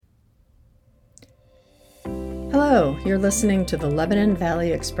Hello, you're listening to the Lebanon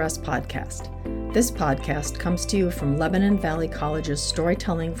Valley Express podcast. This podcast comes to you from Lebanon Valley College's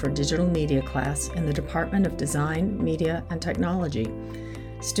Storytelling for Digital Media class in the Department of Design, Media, and Technology.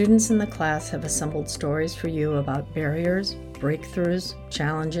 Students in the class have assembled stories for you about barriers, breakthroughs,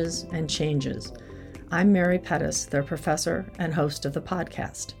 challenges, and changes. I'm Mary Pettis, their professor and host of the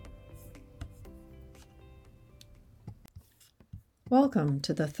podcast. Welcome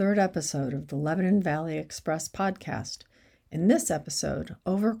to the third episode of the Lebanon Valley Express podcast. In this episode,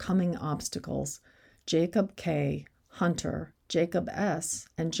 Overcoming Obstacles, Jacob K., Hunter, Jacob S.,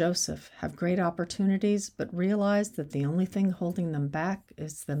 and Joseph have great opportunities but realize that the only thing holding them back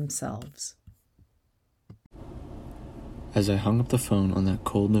is themselves. As I hung up the phone on that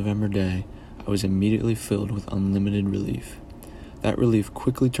cold November day, I was immediately filled with unlimited relief. That relief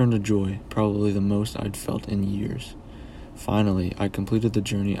quickly turned to joy, probably the most I'd felt in years. Finally, I completed the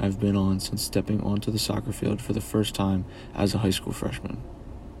journey I've been on since stepping onto the soccer field for the first time as a high school freshman.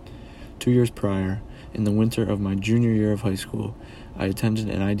 2 years prior, in the winter of my junior year of high school, I attended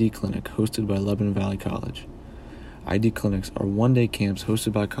an ID clinic hosted by Lebanon Valley College. ID clinics are one-day camps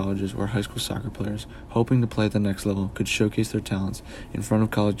hosted by colleges where high school soccer players hoping to play at the next level could showcase their talents in front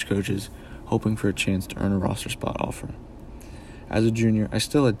of college coaches, hoping for a chance to earn a roster spot offer. As a junior, I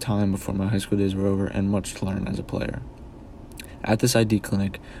still had time before my high school days were over and much to learn as a player. At this ID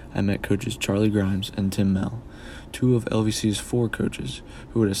clinic, I met coaches Charlie Grimes and Tim Mell, two of LVC's 4 coaches,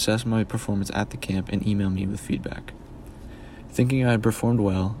 who would assess my performance at the camp and email me with feedback. Thinking I had performed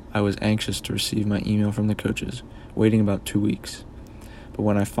well, I was anxious to receive my email from the coaches, waiting about 2 weeks. But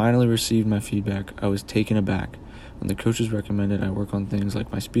when I finally received my feedback, I was taken aback when the coaches recommended I work on things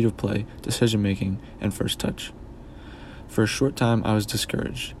like my speed of play, decision-making, and first touch. For a short time, I was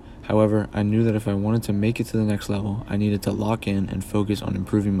discouraged. However, I knew that if I wanted to make it to the next level, I needed to lock in and focus on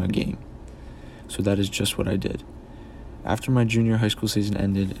improving my game. So that is just what I did. After my junior high school season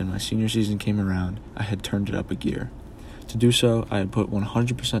ended and my senior season came around, I had turned it up a gear. To do so, I had put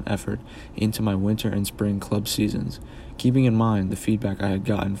 100% effort into my winter and spring club seasons, keeping in mind the feedback I had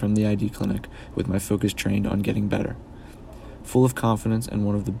gotten from the ID clinic with my focus trained on getting better. Full of confidence and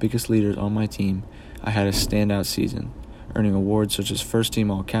one of the biggest leaders on my team, I had a standout season, earning awards such as First Team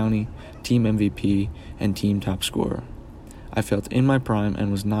All-County, Team MVP, and Team Top Scorer. I felt in my prime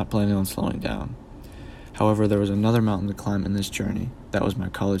and was not planning on slowing down. However, there was another mountain to climb in this journey. That was my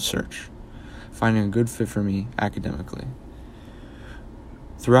college search, finding a good fit for me academically.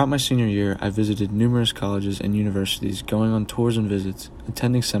 Throughout my senior year, I visited numerous colleges and universities, going on tours and visits,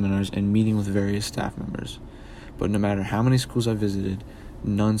 attending seminars, and meeting with various staff members. But no matter how many schools I visited,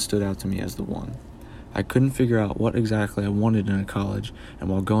 none stood out to me as the one. I couldn't figure out what exactly I wanted in a college, and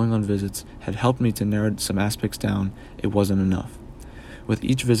while going on visits had helped me to narrow some aspects down, it wasn't enough. With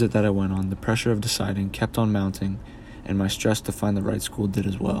each visit that I went on, the pressure of deciding kept on mounting, and my stress to find the right school did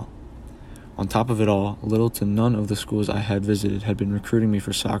as well. On top of it all, little to none of the schools I had visited had been recruiting me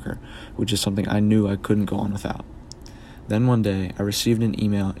for soccer, which is something I knew I couldn't go on without. Then one day, I received an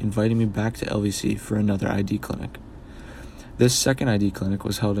email inviting me back to LVC for another ID clinic. This second ID clinic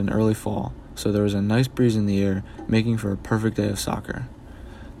was held in early fall, so there was a nice breeze in the air, making for a perfect day of soccer.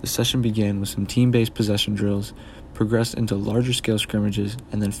 The session began with some team-based possession drills, progressed into larger-scale scrimmages,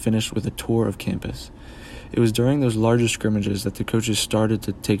 and then finished with a tour of campus. It was during those larger scrimmages that the coaches started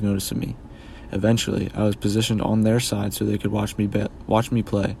to take notice of me. Eventually, I was positioned on their side so they could watch me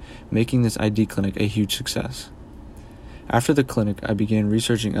play, making this ID clinic a huge success. After the clinic, I began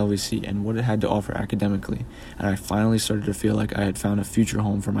researching LVC and what it had to offer academically, and I finally started to feel like I had found a future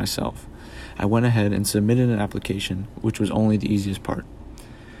home for myself. I went ahead and submitted an application, which was only the easiest part.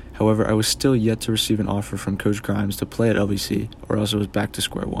 However, I was still yet to receive an offer from Coach Grimes to play at LVC, or else it was back to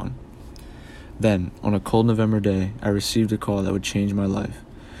square one. Then, on a cold November day, I received a call that would change my life.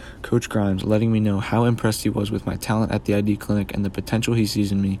 Coach Grimes, letting me know how impressed he was with my talent at the ID clinic and the potential he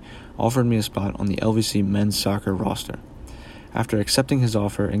sees in me, offered me a spot on the LVC men's soccer roster. After accepting his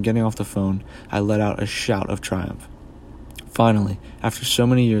offer and getting off the phone, I let out a shout of triumph. Finally, after so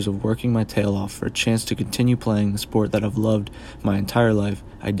many years of working my tail off for a chance to continue playing the sport that I've loved my entire life,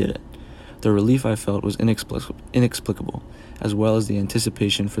 I did it. The relief I felt was inexplicable, as well as the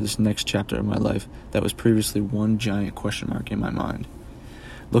anticipation for this next chapter of my life that was previously one giant question mark in my mind.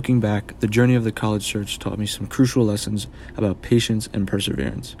 Looking back, the journey of the college search taught me some crucial lessons about patience and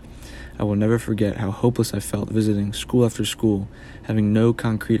perseverance. I will never forget how hopeless I felt visiting school after school, having no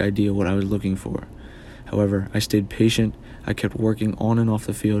concrete idea what I was looking for. However, I stayed patient, I kept working on and off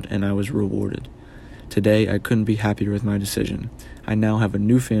the field, and I was rewarded. Today, I couldn't be happier with my decision. I now have a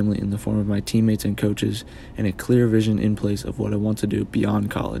new family in the form of my teammates and coaches, and a clear vision in place of what I want to do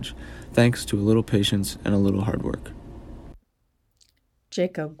beyond college, thanks to a little patience and a little hard work.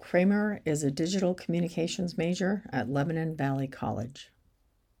 Jacob Kramer is a digital communications major at Lebanon Valley College.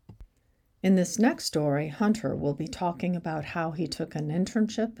 In this next story, Hunter will be talking about how he took an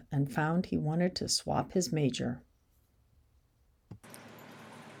internship and found he wanted to swap his major.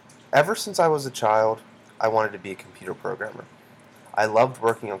 Ever since I was a child, I wanted to be a computer programmer. I loved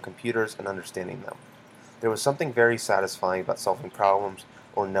working on computers and understanding them. There was something very satisfying about solving problems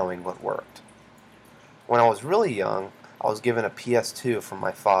or knowing what worked. When I was really young, I was given a PS2 from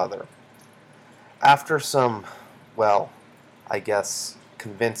my father. After some,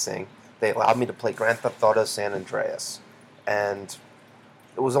 convincing, they allowed me to play Grand Theft Auto San Andreas. And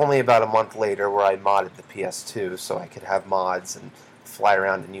it was only about a month later where I modded the PS2 so I could have mods and fly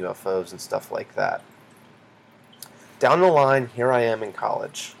around in UFOs and stuff like that. Down the line, here I am in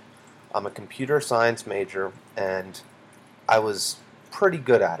college. I'm a computer science major, and I was pretty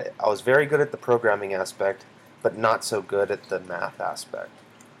good at it. I was very good at the programming aspect, but not so good at the math aspect.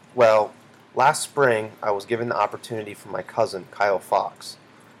 Well, last spring, I was given the opportunity from my cousin, Kyle Fox,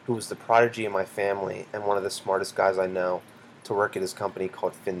 who was the prodigy of my family and one of the smartest guys I know, to work at his company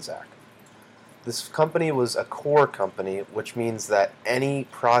called Finxact. This company was a core company, which means that any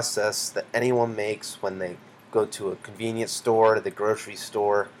process that anyone makes when they go to a convenience store, to the grocery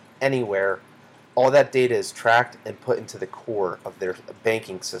store, anywhere, all that data is tracked and put into the core of their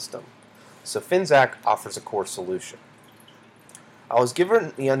banking system. So Finxact offers a core solution. I was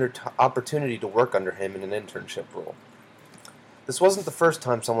given the opportunity to work under him in an internship role. This wasn't the first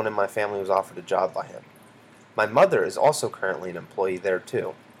time someone in my family was offered a job by him. My mother is also currently an employee there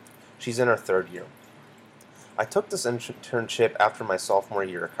too. She's in her third year. I took this internship after my sophomore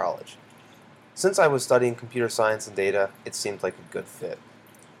year of college. Since I was studying computer science and data, it seemed like a good fit.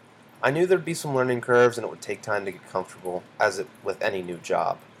 I knew there'd be some learning curves and it would take time to get comfortable, with any new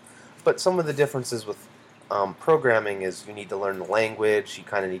job. But some of the differences with programming is you need to learn the language, you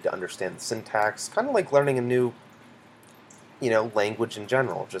kind of need to understand the syntax, kind of like learning a new, language in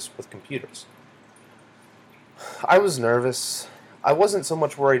general, just with computers. I was nervous. I wasn't so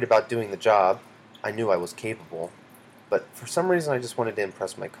much worried about doing the job. I knew I was capable, but for some reason I just wanted to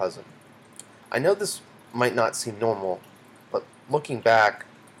impress my cousin. I know this might not seem normal, but looking back,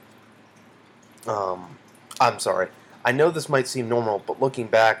 I know this might seem normal, but looking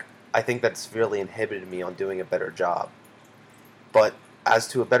back, I think that severely inhibited me on doing a better job. But as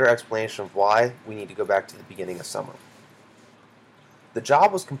to a better explanation of why, we need to go back to the beginning of summer. The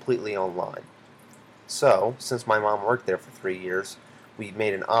job was completely online. So, since my mom worked there for 3 years, we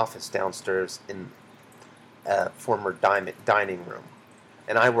made an office downstairs in a former dining room,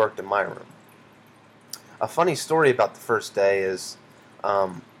 and I worked in my room. A funny story about the first day is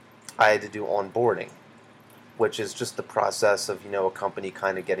I had to do onboarding, which is just the process of, a company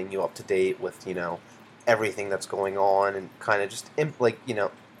kind of getting you up to date with, everything that's going on and kind of just,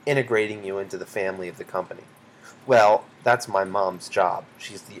 integrating you into the family of the company. Well, that's my mom's job.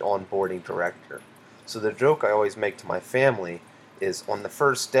 She's the onboarding director. So the joke I always make to my family is on the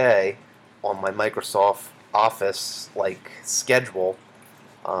first day on my Microsoft Office schedule,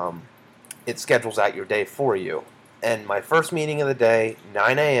 it schedules out your day for you. And my first meeting of the day,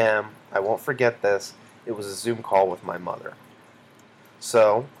 9 a.m., I won't forget this, it was a Zoom call with my mother.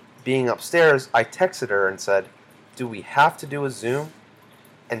 So, being upstairs, I texted her and said, "Do we have to do a Zoom?"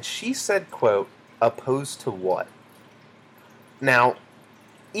 And she said, quote, "Opposed to what?" Now,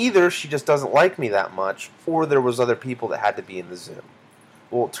 either she just doesn't like me that much, or there was other people that had to be in the Zoom.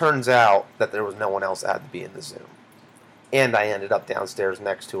 Well, it turns out that there was no one else that had to be in the Zoom. And I ended up downstairs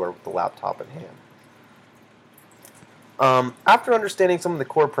next to her with the laptop in hand. After understanding some of the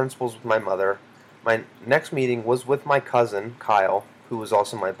core principles with my mother, my next meeting was with my cousin, Kyle, who was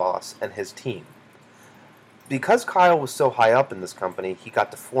also my boss, and his team. Because Kyle was so high up in this company, he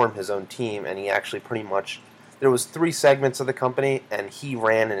got to form his own team, and he actually there was 3 segments of the company, and he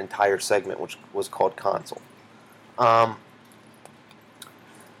ran an entire segment, which was called Console. The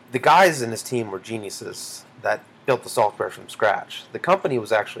guys in his team were geniuses that built the software from scratch. The company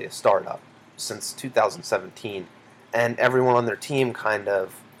was actually a startup since 2017, and everyone on their team kind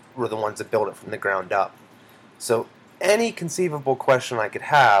of were the ones that built it from the ground up. So any conceivable question I could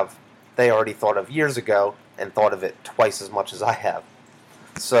have, they already thought of years ago and thought of it twice as much as I have.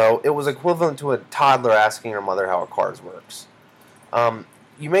 So it was equivalent to a toddler asking her mother how her car works.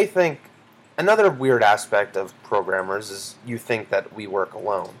 You may think another weird aspect of programmers is you think that we work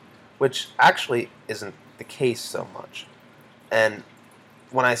alone, which actually isn't the case so much. And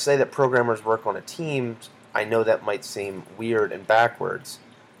when I say that programmers work on a team, I know that might seem weird and backwards,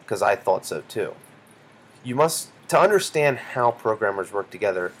 because I thought so too. To understand how programmers work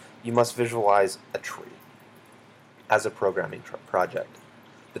together, you must visualize a tree as a programming project.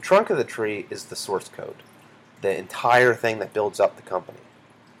 The trunk of the tree is the source code, the entire thing that builds up the company.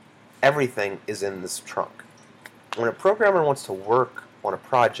 Everything is in this trunk. When a programmer wants to work on a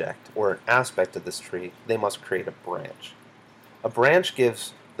project or an aspect of this tree, they must create a branch. A branch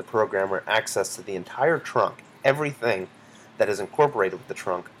gives the programmer access to the entire trunk, everything that is incorporated with the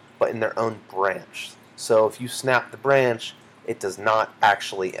trunk, but in their own branch. So if you snap the branch, it does not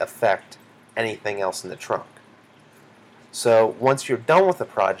actually affect anything else in the trunk. So once you're done with the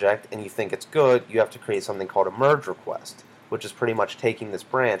project and you think it's good, you have to create something called a merge request, which is pretty much taking this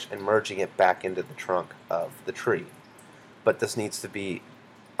branch and merging it back into the trunk of the tree. But this needs to be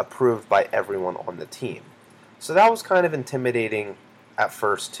approved by everyone on the team. So that was kind of intimidating at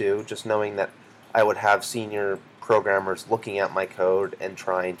first too, just knowing that I would have senior programmers looking at my code and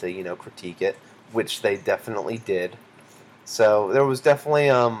trying to, critique it, which they definitely did. So there was definitely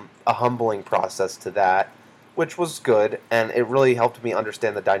a humbling process to that, which was good, and it really helped me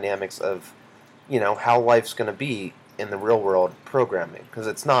understand the dynamics of, how life's going to be in the real world programming, because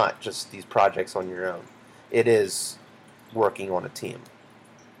it's not just these projects on your own. It is working on a team.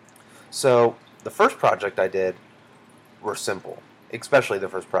 So the first project I did were simple. Especially the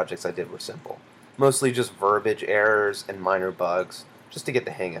first projects I did were simple. Mostly just verbiage errors and minor bugs, just to get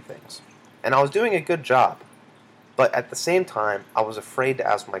the hang of things. And I was doing a good job. But at the same time, I was afraid to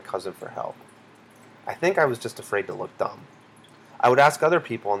ask my cousin for help. I think I was just afraid to look dumb. I would ask other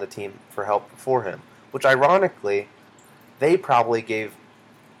people on the team for help before him, which ironically, they probably gave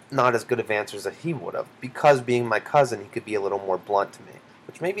not as good of answers as he would have, because being my cousin, he could be a little more blunt to me,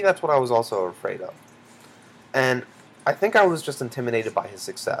 which maybe that's what I was also afraid of. And I think I was just intimidated by his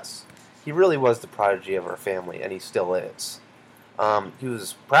success. He really was the prodigy of our family, and he still is. He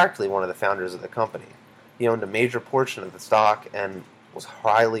was practically one of the founders of the company. He owned a major portion of the stock and was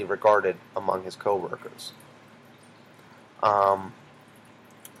highly regarded among his coworkers.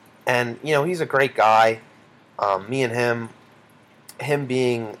 And he's a great guy. Me and him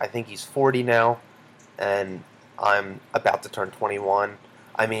being, I think he's 40 now, and I'm about to turn 21.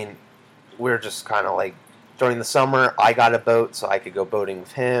 I mean, we're just kind of like, during the summer, I got a boat so I could go boating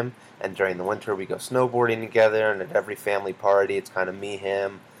with him, and during the winter, we go snowboarding together, and at every family party, it's kind of me,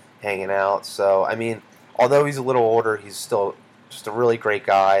 him, hanging out. So, I mean, although he's a little older, he's still just a really great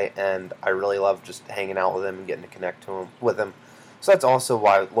guy, and I really love just hanging out with him and getting to connect with him. So that's also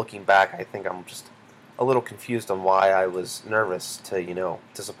why, looking back, I think I'm just a little confused on why I was nervous to,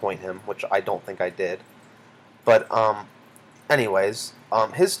 disappoint him, which I don't think I did. But, anyways,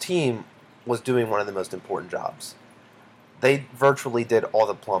 his team was doing one of the most important jobs. They virtually did all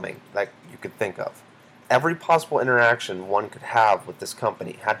the plumbing that you could think of. Every possible interaction one could have with this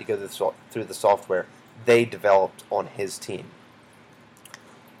company had to go through the software they developed on his team.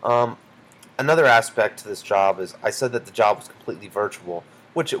 Another aspect to this job is I said that the job was completely virtual,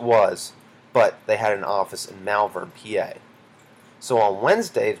 which it was, but they had an office in Malvern, PA. So on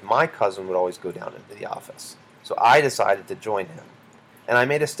Wednesdays, my cousin would always go down into the office. So I decided to join him, and I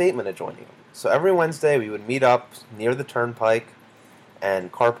made a statement of joining him. So every Wednesday, we would meet up near the turnpike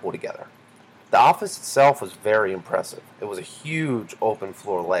and carpool together. The office itself was very impressive. It was a huge open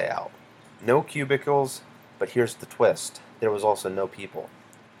floor layout. No cubicles, but here's the twist. There was also no people,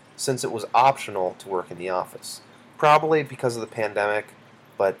 since it was optional to work in the office. Probably because of the pandemic,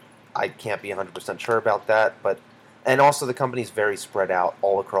 but I can't be 100% sure about that. And also the company's very spread out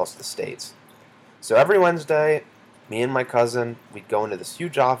all across the states. So every Wednesday, me and my cousin, we'd go into this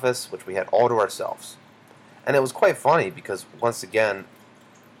huge office, which we had all to ourselves. And it was quite funny because, once again,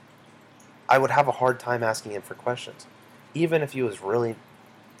 I would have a hard time asking him for questions. Even if he was really,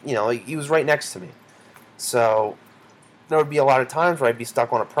 he was right next to me. So there would be a lot of times where I'd be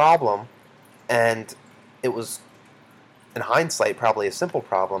stuck on a problem, and it was, in hindsight, probably a simple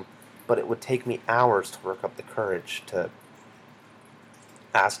problem, but it would take me hours to work up the courage to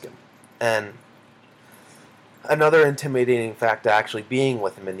ask him. And another intimidating fact to actually being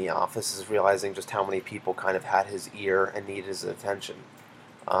with him in the office is realizing just how many people kind of had his ear and needed his attention.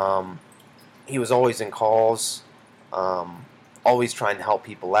 He was always in calls, always trying to help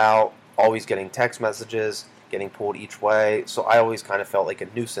people out, always getting text messages, getting pulled each way. So I always kind of felt like a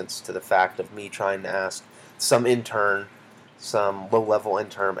nuisance to the fact of me trying to ask some intern, some low-level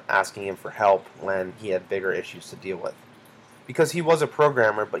intern, asking him for help when he had bigger issues to deal with. Because he was a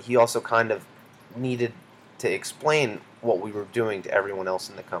programmer, but he also kind of needed to explain what we were doing to everyone else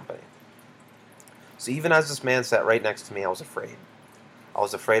in the company. So even as this man sat right next to me, I was afraid. I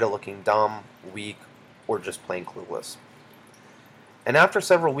was afraid of looking dumb, weak, or just plain clueless. And after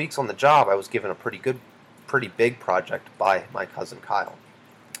several weeks on the job, I was given a pretty big project by my cousin Kyle.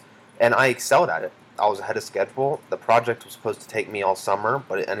 And I excelled at it. I was ahead of schedule. The project was supposed to take me all summer,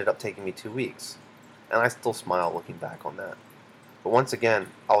 but it ended up taking me 2 weeks. And I still smile looking back on that. But once again,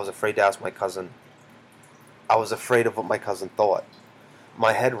 I was afraid to ask my cousin. I was afraid of what my cousin thought.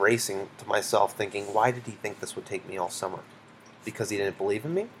 My head racing to myself thinking, why did he think this would take me all summer? Because he didn't believe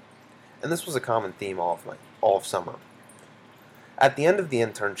in me? And this was a common theme all of summer. At the end of the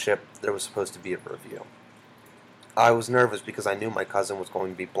internship, there was supposed to be a review. I was nervous because I knew my cousin was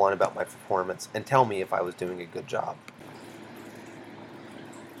going to be blunt about my performance and tell me if I was doing a good job.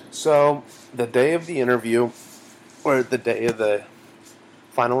 So, the day of the interview, or the day of the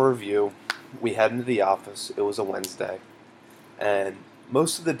final review, we head into the office. It was a Wednesday. And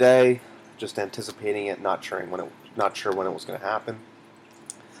most of the day, just anticipating it, not sure when it was going to happen.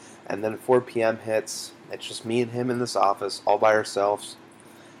 And then 4 p.m. hits. It's just me and him in this office, all by ourselves.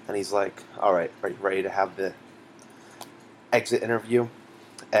 And he's like, all right, ready to have the exit interview?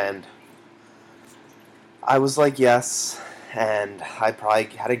 And I was like, yes. And I probably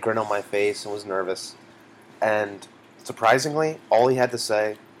had a grin on my face and was nervous. And surprisingly, all he had to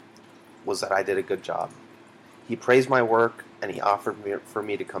say was that I did a good job. He praised my work, and he offered for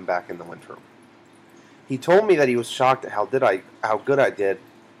me to come back in the winter. He told me that he was shocked at how good I did,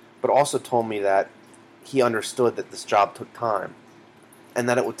 but also told me that he understood that this job took time, and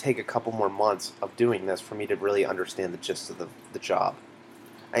that it would take a couple more months of doing this for me to really understand the gist of the job.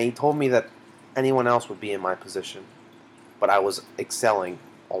 And he told me that anyone else would be in my position, but I was excelling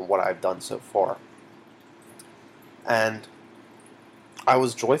on what I've done so far. And I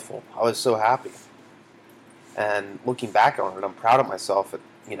was joyful. I was so happy. And looking back on it, I'm proud of myself at,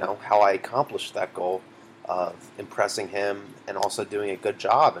 how I accomplished that goal of impressing him and also doing a good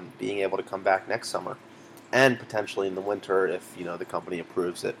job and being able to come back next summer and potentially in the winter if, the company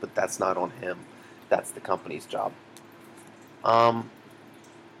approves it. But that's not on him. That's the company's job.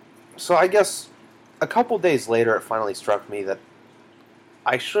 So I guess a couple days later, it finally struck me that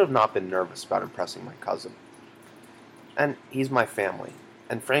I should have not been nervous about impressing my cousin. And he's my family.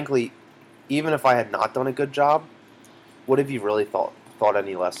 And frankly, even if I had not done a good job, would have you really thought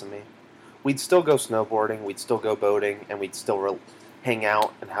any less of me? We'd still go snowboarding, we'd still go boating, and we'd still hang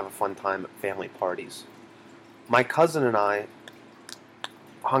out and have a fun time at family parties. My cousin and I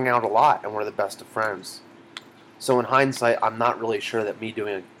hung out a lot and were the best of friends. So in hindsight, I'm not really sure that me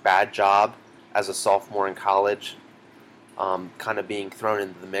doing a bad job as a sophomore in college, kind of being thrown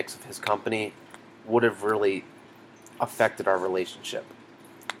into the mix of his company, would have really affected our relationship.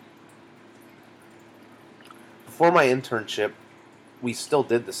 Before my internship, we still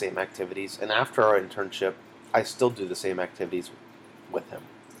did the same activities, and after our internship, I still do the same activities with him.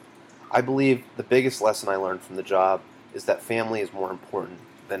 I believe the biggest lesson I learned from the job is that family is more important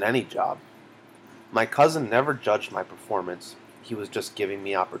than any job. My cousin never judged my performance. He was just giving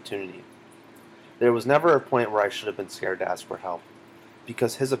me opportunity. There was never a point where I should have been scared to ask for help,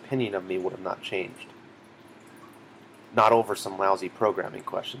 because his opinion of me would have not changed. Not over some lousy programming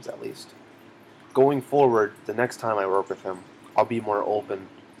questions, at least. Going forward, the next time I work with him, I'll be more open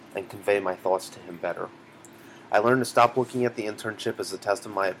and convey my thoughts to him better. I learned to stop looking at the internship as a test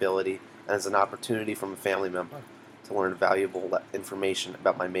of my ability and as an opportunity from a family member to learn valuable information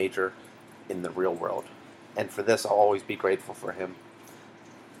about my major in the real world. And for this, I'll always be grateful for him.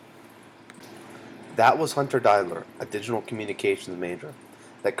 That was Hunter Deidler, a digital communications major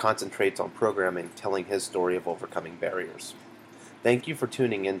that concentrates on programming, telling his story of overcoming barriers. Thank you for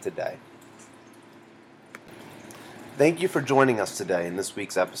tuning in today. Thank you for joining us today in this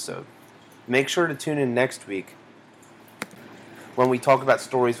week's episode. Make sure to tune in next week when we talk about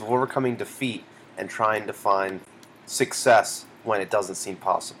stories of overcoming defeat and trying to find success when it doesn't seem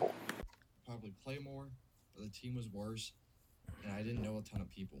possible. Probably play more, but the team was worse, and I didn't know a ton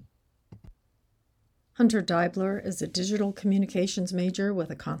of people. Hunter Deibler is a digital communications major with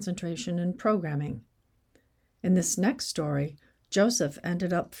a concentration in programming. In this next story, Joseph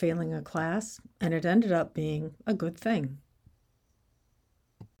ended up failing a class, and it ended up being a good thing.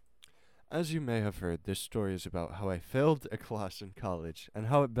 As you may have heard, this story is about how I failed a class in college and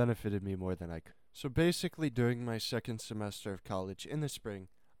how it benefited me more than I could. So basically, during my second semester of college in the spring,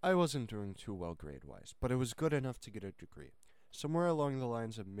 I wasn't doing too well grade-wise, but it was good enough to get a degree, somewhere along the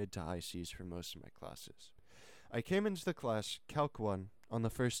lines of mid to high C's for most of my classes. I came into the class, Calc 1, on the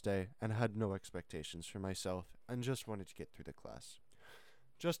first day and had no expectations for myself and just wanted to get through the class.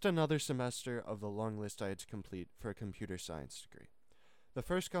 Just another semester of the long list I had to complete for a computer science degree. The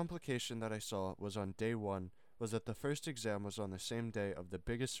first complication that I saw was on day 1 was that the first exam was on the same day of the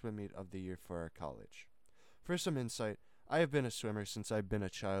biggest swim meet of the year for our college. For some insight, I have been a swimmer since I've been a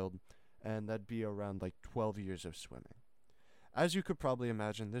child, and that'd be around like 12 years of swimming. As you could probably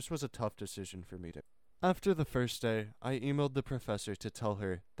imagine, this was a tough decision for me to. After the first day, I emailed the professor to tell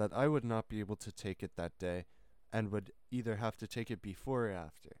her that I would not be able to take it that day and would either have to take it before or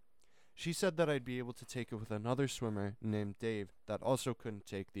after. She said that I'd be able to take it with another swimmer named Dave that also couldn't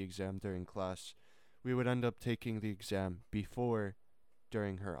take the exam during class. We would end up taking the exam before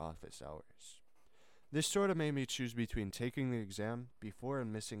during her office hours. This sort of made me choose between taking the exam before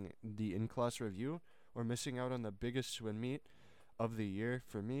and missing the in-class review or missing out on the biggest swim meet of the year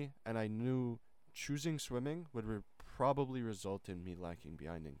for me, and I knew choosing swimming would probably result in me lagging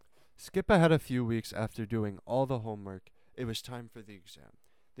behind. Skip ahead a few weeks after doing all the homework, it was time for the exam.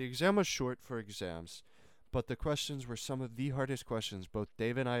 The exam was short for exams, but the questions were some of the hardest questions both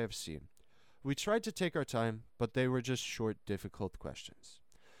Dave and I have seen. We tried to take our time, but they were just short, difficult questions.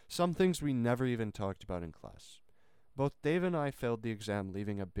 Some things we never even talked about in class. Both Dave and I failed the exam,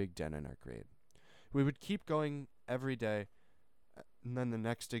 leaving a big dent in our grade. We would keep going every day, and then the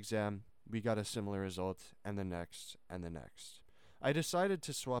next exam, we got a similar result, and the next, and the next. I decided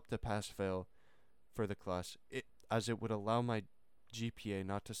to swap the pass-fail for the class, as it would allow my GPA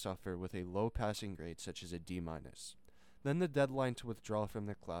not to suffer with a low passing grade such as a D-. Then the deadline to withdraw from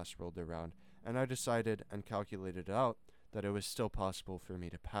the class rolled around, and I decided and calculated out that it was still possible for me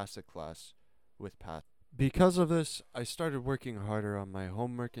to pass the class with pass. Because of this, I started working harder on my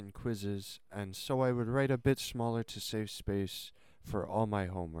homework and quizzes, and so I would write a bit smaller to save space for all my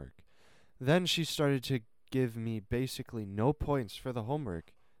homework. Then she started to give me basically no points for the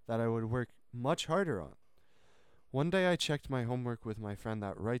homework that I would work much harder on. One day I checked my homework with my friend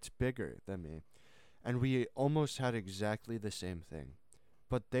that writes bigger than me, and we almost had exactly the same thing,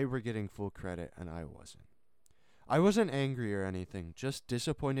 but they were getting full credit and I wasn't. I wasn't angry or anything, just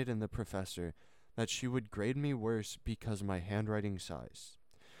disappointed in the professor that she would grade me worse because my handwriting size.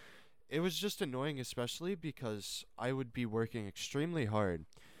 It was just annoying, especially because I would be working extremely hard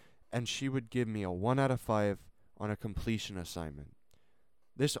and she would give me a 1 out of 5 on a completion assignment.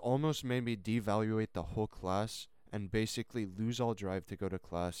 This almost made me devaluate the whole class and basically lose all drive to go to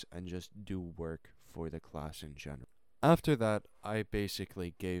class and just do work for the class in general. After that, I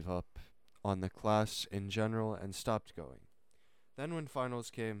basically gave up on the class in general and stopped going. Then when finals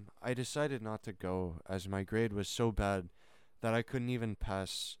came, I decided not to go as my grade was so bad that I couldn't even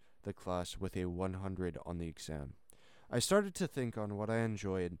pass the class with a 100 on the exam. I started to think on what I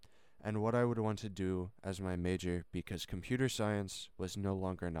enjoyed and what I would want to do as my major because computer science was no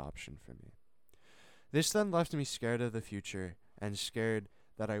longer an option for me. This then left me scared of the future and scared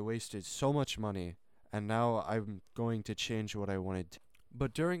that I wasted so much money, and now I'm going to change what I wanted to.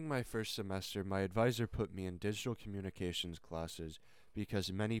 But during my first semester, my advisor put me in digital communications classes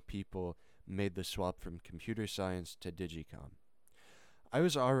because many people made the swap from computer science to digicom. I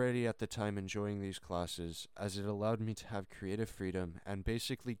was already at the time enjoying these classes as it allowed me to have creative freedom and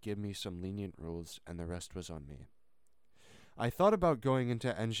basically give me some lenient rules, and the rest was on me. I thought about going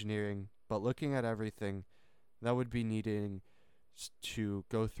into engineering, but looking at everything, that would be needing to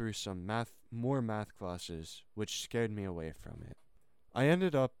go through some more math classes, which scared me away from it. I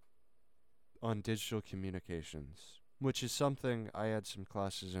ended up on digital communications, which is something I had some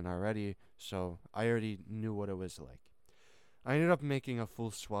classes in already, so I already knew what it was like. I ended up making a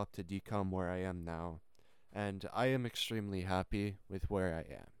full swap to DCOM where I am now, and I am extremely happy with where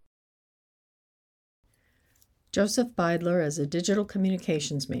I am. Joseph Beidler is a digital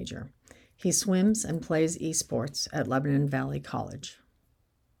communications major. He swims and plays esports at Lebanon Valley College.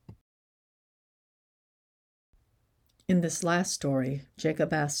 In this last story,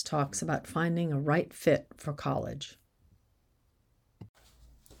 Jacob S. talks about finding a right fit for college.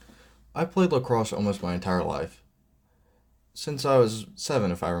 I played lacrosse almost my entire life, since I was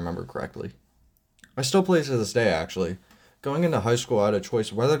 7 if I remember correctly. I still play to this day actually. Going into high school I had a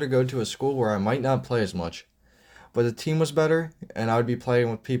choice whether to go to a school where I might not play as much, but the team was better and I would be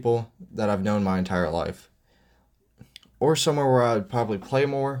playing with people that I've known my entire life. Or somewhere where I would probably play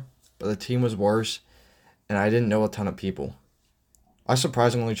more, but the team was worse and I didn't know a ton of people. I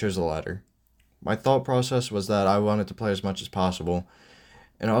surprisingly chose the latter. My thought process was that I wanted to play as much as possible,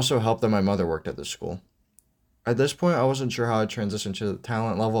 and it also helped that my mother worked at this school. At this point, I wasn't sure how I'd transition to the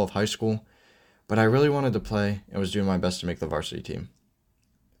talent level of high school, but I really wanted to play and was doing my best to make the varsity team.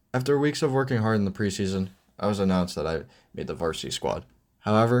 After weeks of working hard in the preseason, I was announced that I made the varsity squad.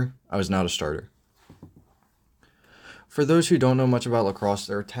 However, I was now a starter. For those who don't know much about lacrosse,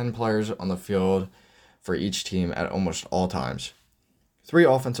 there are 10 players on the field for each team at almost all times. 3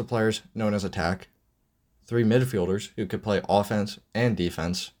 offensive players, known as attack, 3 midfielders who could play offense and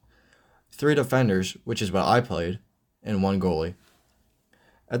defense, 3 defenders, which is what I played, and 1 goalie.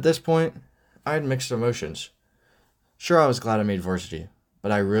 At this point, I had mixed emotions. Sure, I was glad I made varsity,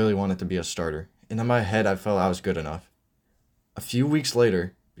 but I really wanted to be a starter, and in my head I felt I was good enough. A few weeks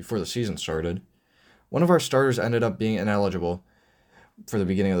later, before the season started, one of our starters ended up being ineligible for the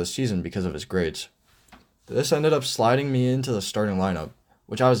beginning of the season because of his grades. This ended up sliding me into the starting lineup,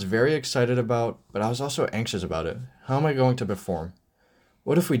 which I was very excited about, but I was also anxious about it. How am I going to perform?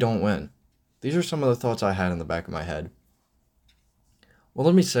 What if we don't win? These are some of the thoughts I had in the back of my head. Well,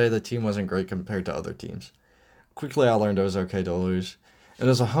 let me say the team wasn't great compared to other teams. Quickly I learned it was okay to lose. It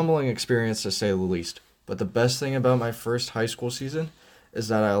was a humbling experience to say the least, but the best thing about my first high school season is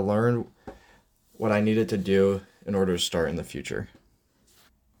that I learned what I needed to do in order to start in the future.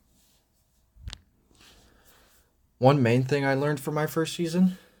 One main thing I learned from my first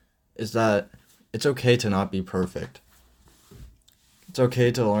season is that it's okay to not be perfect. It's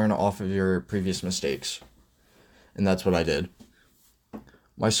okay to learn off of your previous mistakes. And that's what I did.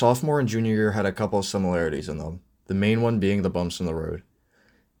 My sophomore and junior year had a couple of similarities in them, the main one being the bumps in the road.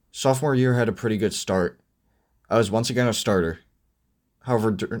 Sophomore year had a pretty good start. I was once again a starter.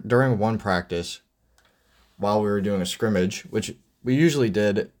 However, during one practice, while we were doing a scrimmage, which we usually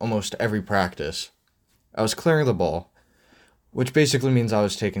did almost every practice, I was clearing the ball, which basically means I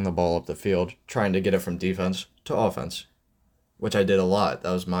was taking the ball up the field, trying to get it from defense to offense, which I did a lot.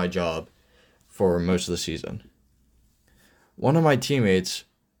 That was my job for most of the season. One of my teammates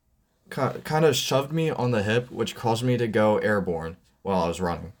kind of shoved me on the hip, which caused me to go airborne while I was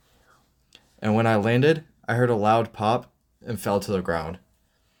running. And when I landed, I heard a loud pop and fell to the ground.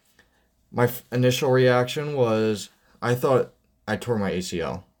 My initial reaction was I thought I tore my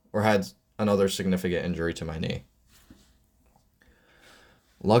ACL or had another significant injury to my knee.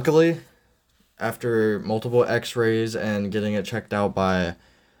 Luckily, after multiple x-rays and getting it checked out by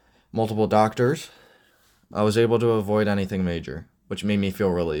multiple doctors, I was able to avoid anything major, which made me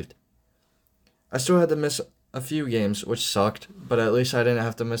feel relieved. I still had to miss a few games, which sucked, but at least I didn't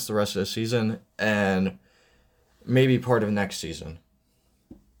have to miss the rest of the season and maybe part of next season.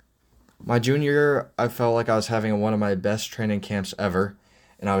 My junior year, I felt like I was having one of my best training camps ever,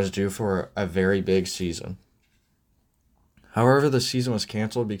 and I was due for a very big season. However, the season was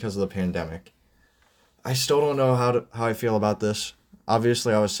canceled because of the pandemic. I still don't know how I feel about this.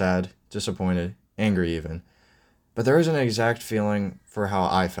 Obviously, I was sad, disappointed, angry even. But there isn't an exact feeling for how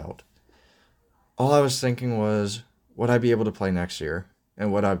I felt. All I was thinking was, would I be able to play next year?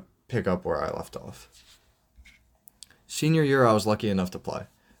 And would I pick up where I left off? Senior year, I was lucky enough to play.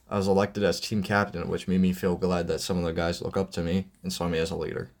 I was elected as team captain, which made me feel glad that some of the guys look up to me and saw me as a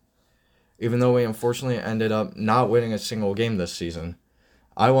leader. Even though we unfortunately ended up not winning a single game this season,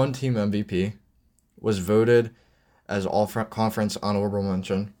 I won team MVP, was voted as all-conference honorable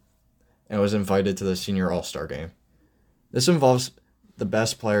mention, and was invited to the senior all-star game. This involves the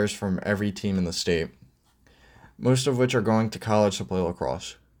best players from every team in the state, most of which are going to college to play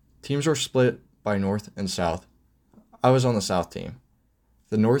lacrosse. Teams were split by North and South. I was on the South team.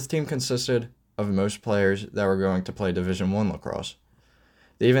 The North team consisted of most players that were going to play Division I lacrosse.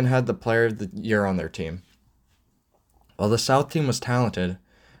 They even had the player of the year on their team. While the South team was talented,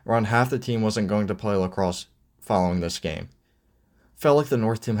 around half the team wasn't going to play lacrosse following this game. Felt like the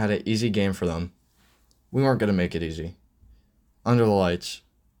North team had an easy game for them. We weren't going to make it easy. Under the lights,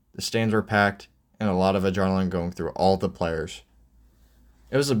 the stands were packed, and a lot of adrenaline going through all the players.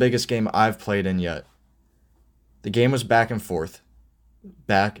 It was the biggest game I've played in yet. The game was back and forth.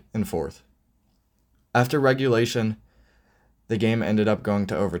 Back and forth. After regulation, the game ended up going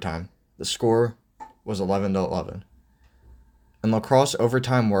to overtime. The score was 11-11. In lacrosse,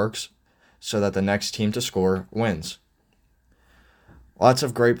 overtime works so that the next team to score wins. Lots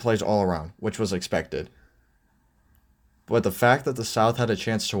of great plays all around, which was expected. But the fact that the South had a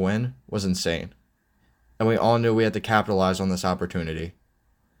chance to win was insane, and we all knew we had to capitalize on this opportunity.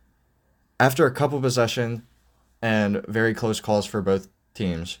 After a couple possessions and very close calls for both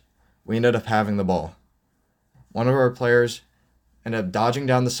teams, we ended up having the ball. One of our players ended up dodging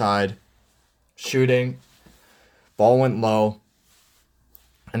down the side, shooting, ball went low,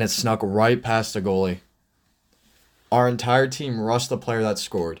 and it snuck right past the goalie. Our entire team rushed the player that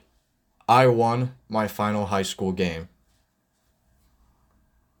scored. I won my final high school game.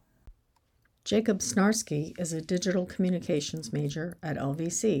 Jacob Snarsky is a digital communications major at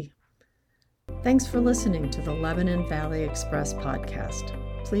LVC. Thanks for listening to the Lebanon Valley Express podcast.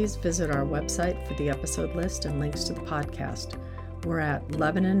 Please visit our website for the episode list and links to the podcast. We're at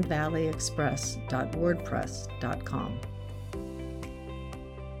LebanonValleyExpress.wordpress.com.